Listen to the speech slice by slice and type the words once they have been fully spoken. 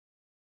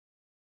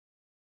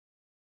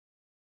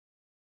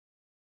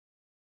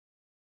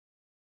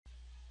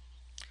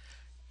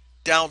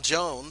Dow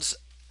Jones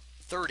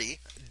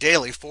 30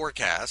 daily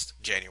forecast,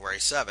 January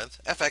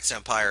 7th,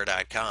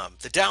 fxempire.com.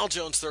 The Dow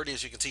Jones 30,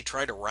 as you can see,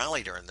 tried to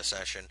rally during the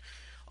session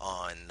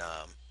on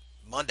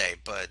Monday,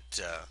 but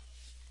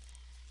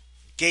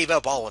gave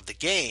up all of the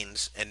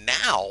gains and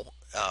now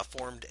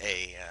formed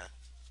a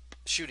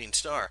shooting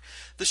star.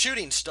 The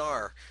shooting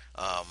star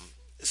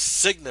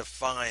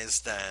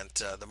signifies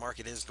that the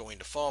market is going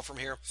to fall from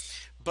here.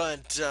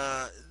 But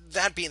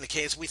that being the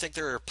case, we think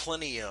there are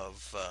plenty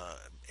of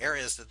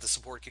areas that the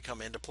support could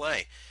come into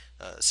play.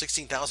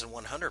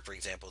 16,100, for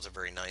example, is a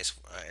very nice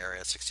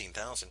area.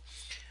 16,000.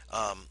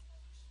 Um,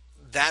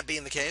 that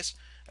being the case,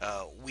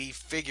 we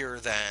figure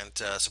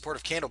that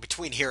supportive candle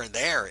between here and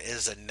there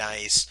is a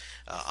nice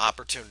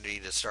opportunity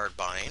to start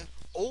buying,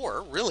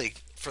 or really,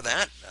 for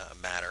that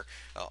matter,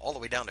 all the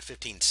way down to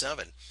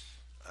 15.7.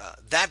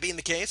 That being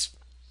the case,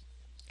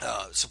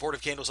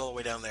 supportive candles all the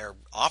way down there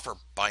offer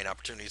buying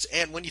opportunities.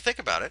 And when you think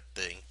about it,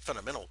 the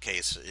fundamental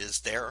case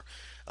is there.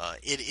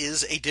 It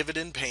is a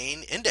dividend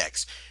paying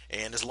index.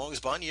 And as long as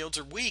bond yields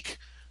are weak,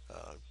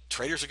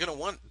 traders are going to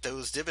want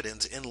those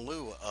dividends in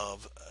lieu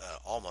of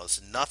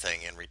almost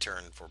nothing in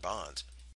return for bonds.